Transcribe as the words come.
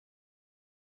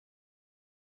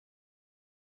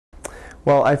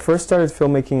Well, I first started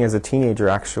filmmaking as a teenager,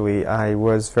 actually. I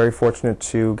was very fortunate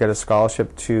to get a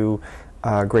scholarship to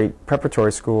a great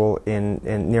preparatory school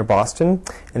near Boston,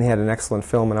 and they had an excellent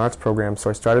film and arts program.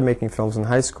 So I started making films in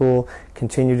high school,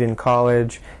 continued in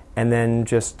college, and then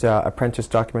just apprenticed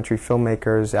documentary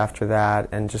filmmakers after that,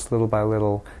 and just little by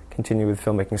little continued with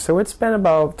filmmaking. So it's been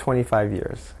about 25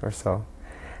 years or so.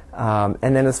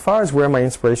 And then as far as where my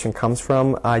inspiration comes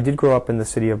from, I did grow up in the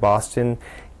city of Boston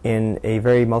in a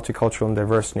very multicultural and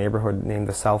diverse neighborhood named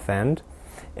the South End.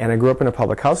 And I grew up in a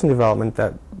public housing development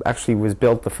that actually was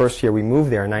built the first year we moved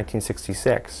there in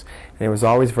 1966. And it was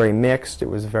always very mixed. It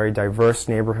was a very diverse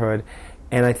neighborhood.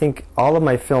 And I think all of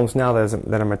my films now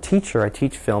that I'm a teacher, I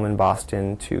teach film in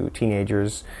Boston to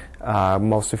teenagers,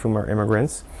 most of whom are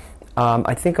immigrants.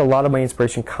 I think a lot of my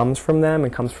inspiration comes from them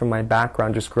and comes from my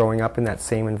background just growing up in that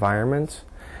same environment.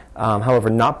 However,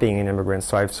 not being an immigrant,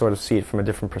 so I sort of see it from a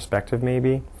different perspective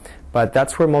maybe. But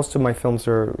that's where most of my films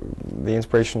are, the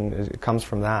inspiration comes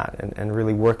from that, and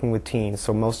really working with teens.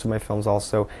 So most of my films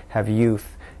also have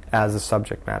youth as a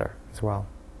subject matter as well.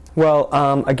 Well,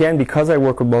 again, because I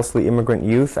work with mostly immigrant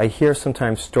youth, I hear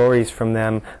sometimes stories from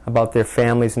them about their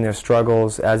families and their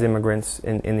struggles as immigrants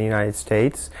in the United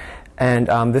States. And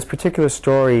this particular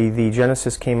story, the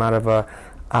genesis came out of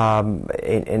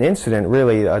an incident,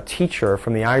 really. A teacher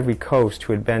from the Ivory Coast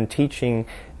who had been teaching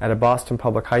at a Boston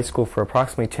public high school for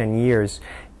approximately 10 years,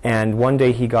 and one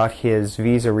day he got his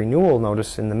visa renewal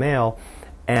notice in the mail,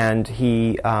 and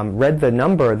he read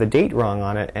the date wrong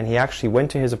on it, and he actually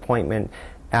went to his appointment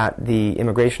at the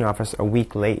immigration office a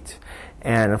week late.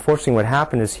 And unfortunately what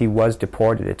happened is he was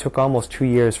deported. It took almost 2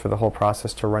 years for the whole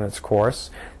process to run its course,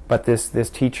 but this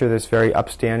teacher, this very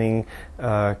upstanding,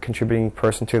 contributing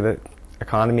person to the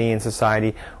economy and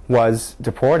society, was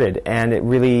deported, and it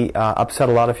really upset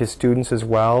a lot of his students as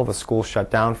well. The school shut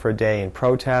down for a day in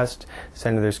protest.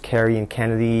 Senators Kerry and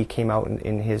Kennedy came out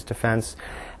in his defense.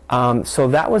 So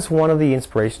that was one of the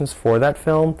inspirations for that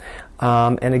film.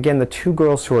 And again, the two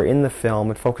girls who are in the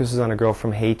film, it focuses on a girl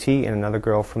from Haiti and another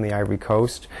girl from the Ivory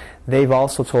Coast. They've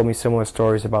also told me similar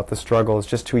stories about the struggles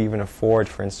just to even afford,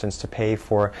 for instance, to pay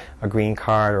for a green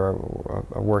card or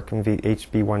a working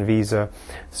HB1 visa.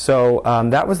 So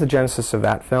that was the genesis of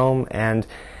that film. And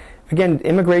again,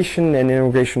 immigration and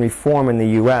immigration reform in the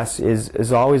U.S.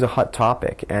 is always a hot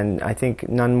topic, and I think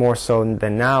none more so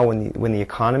than now when the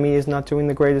economy is not doing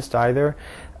the greatest either.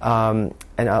 And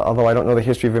although I don't know the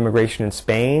history of immigration in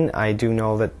Spain, I do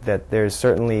know that there's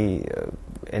certainly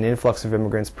an influx of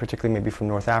immigrants, particularly maybe from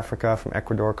North Africa, from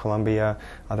Ecuador, Colombia,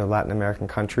 other Latin American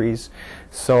countries.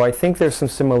 So I think there's some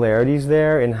similarities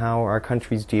there in how our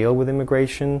countries deal with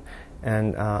immigration,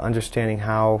 and understanding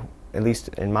how, at least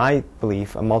in my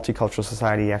belief, a multicultural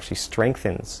society actually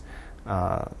strengthens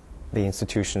the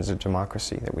institutions of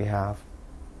democracy that we have.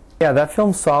 Yeah, that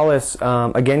film Solace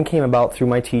again came about through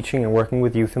my teaching and working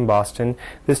with youth in Boston.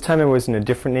 This time I was in a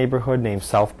different neighborhood named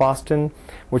South Boston,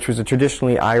 which was a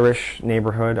traditionally Irish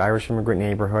neighborhood, Irish immigrant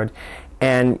neighborhood.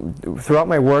 And throughout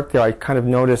my work there, I kind of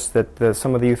noticed that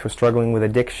some of the youth were struggling with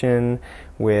addiction,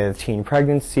 with teen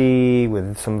pregnancy,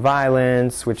 with some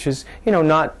violence, which is, you know,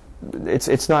 not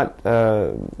it's not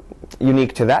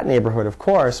unique to that neighborhood, of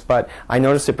course, but I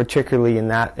noticed it particularly in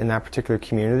that particular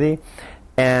community.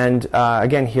 And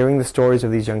again, hearing the stories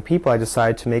of these young people, I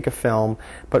decided to make a film,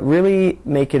 but really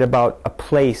make it about a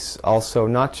place also,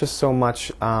 not just so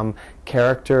much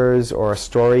characters or a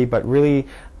story, but really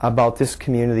about this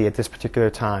community at this particular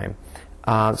time.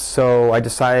 So I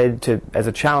decided to, as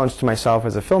a challenge to myself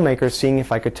as a filmmaker, seeing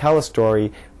if I could tell a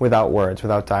story without words,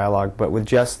 without dialogue, but with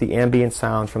just the ambient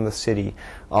sound from the city.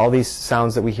 All these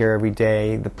sounds that we hear every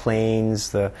day, the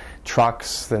planes, the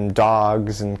trucks, and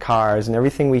dogs, and cars, and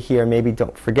everything we hear, maybe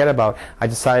don't forget about. I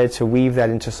decided to weave that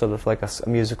into sort of like a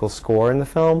musical score in the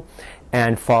film,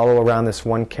 and follow around this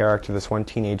one character, this one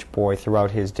teenage boy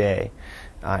throughout his day.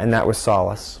 And that was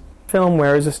Solace. The film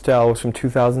Where is Estelle was from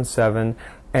 2007.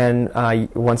 And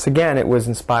once again, it was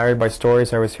inspired by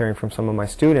stories I was hearing from some of my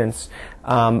students.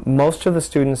 Most of the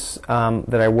students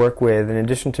that I work with, in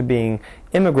addition to being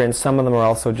immigrants, some of them are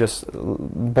also just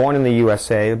born in the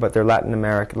USA, but they're Latin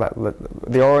American.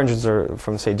 The origins are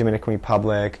from, say, Dominican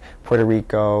Republic, Puerto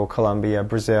Rico, Colombia,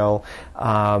 Brazil,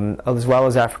 as well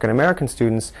as African American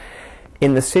students.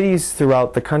 In the cities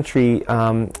throughout the country,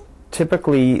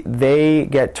 typically they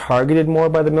get targeted more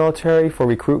by the military for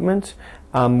recruitment.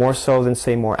 More so than,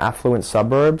 say, more affluent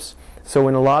suburbs. So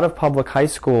in a lot of public high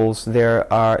schools, there's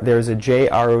a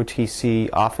JROTC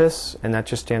office, and that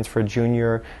just stands for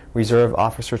Junior Reserve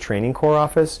Officer Training Corps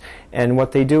office. And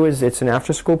what they do is it's an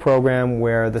after-school program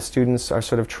where the students are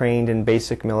sort of trained in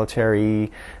basic military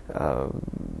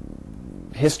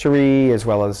history as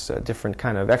well as different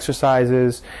kind of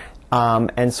exercises,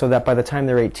 and so that by the time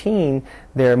they're 18,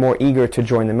 they're more eager to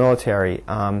join the military.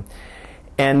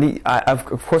 Of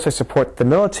course, I support the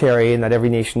military and that every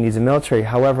nation needs a military.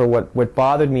 However, what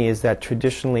bothered me is that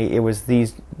traditionally it was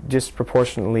these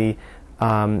disproportionately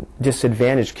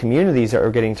disadvantaged communities that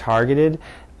were getting targeted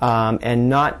and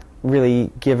not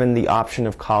really given the option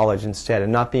of college instead,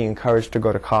 and not being encouraged to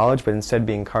go to college, but instead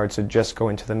being encouraged to just go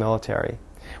into the military,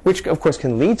 which of course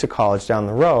can lead to college down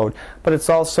the road, but it's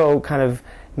also kind of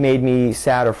made me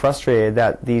sad or frustrated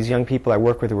that these young people I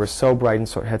work with who were so bright and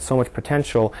had so much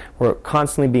potential were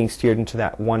constantly being steered into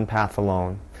that one path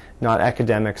alone, not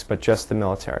academics, but just the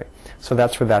military. So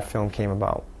that's where that film came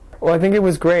about. Well, I think it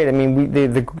was great. I mean,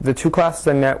 the two classes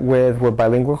I met with were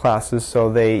bilingual classes,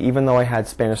 so even though I had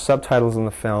Spanish subtitles in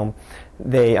the film,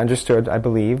 they understood, I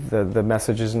believe, the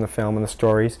messages in the film and the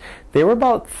stories. They were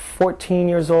about 14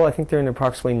 years old. I think they're in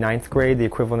approximately 9th grade, the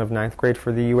equivalent of 9th grade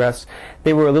for the U.S.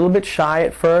 They were a little bit shy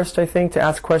at first, I think, to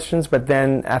ask questions, but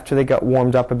then after they got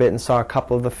warmed up a bit and saw a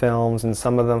couple of the films, and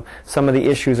some of the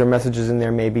issues or messages in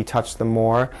there maybe touched them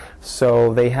more.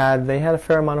 So they had a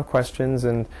fair amount of questions,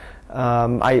 and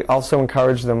I also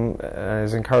encourage them,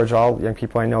 as I encourage all young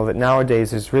people I know, that nowadays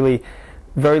there's really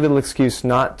very little excuse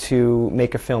not to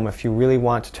make a film if you really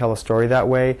want to tell a story that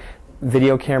way.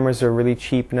 Video cameras are really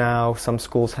cheap now. Some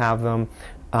schools have them.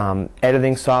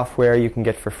 Editing software you can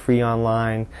get for free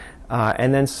online.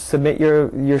 And then submit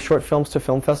your short films to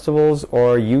film festivals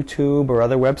or YouTube or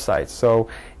other websites. So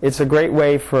it's a great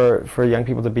way for young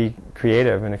people to be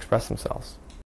creative and express themselves.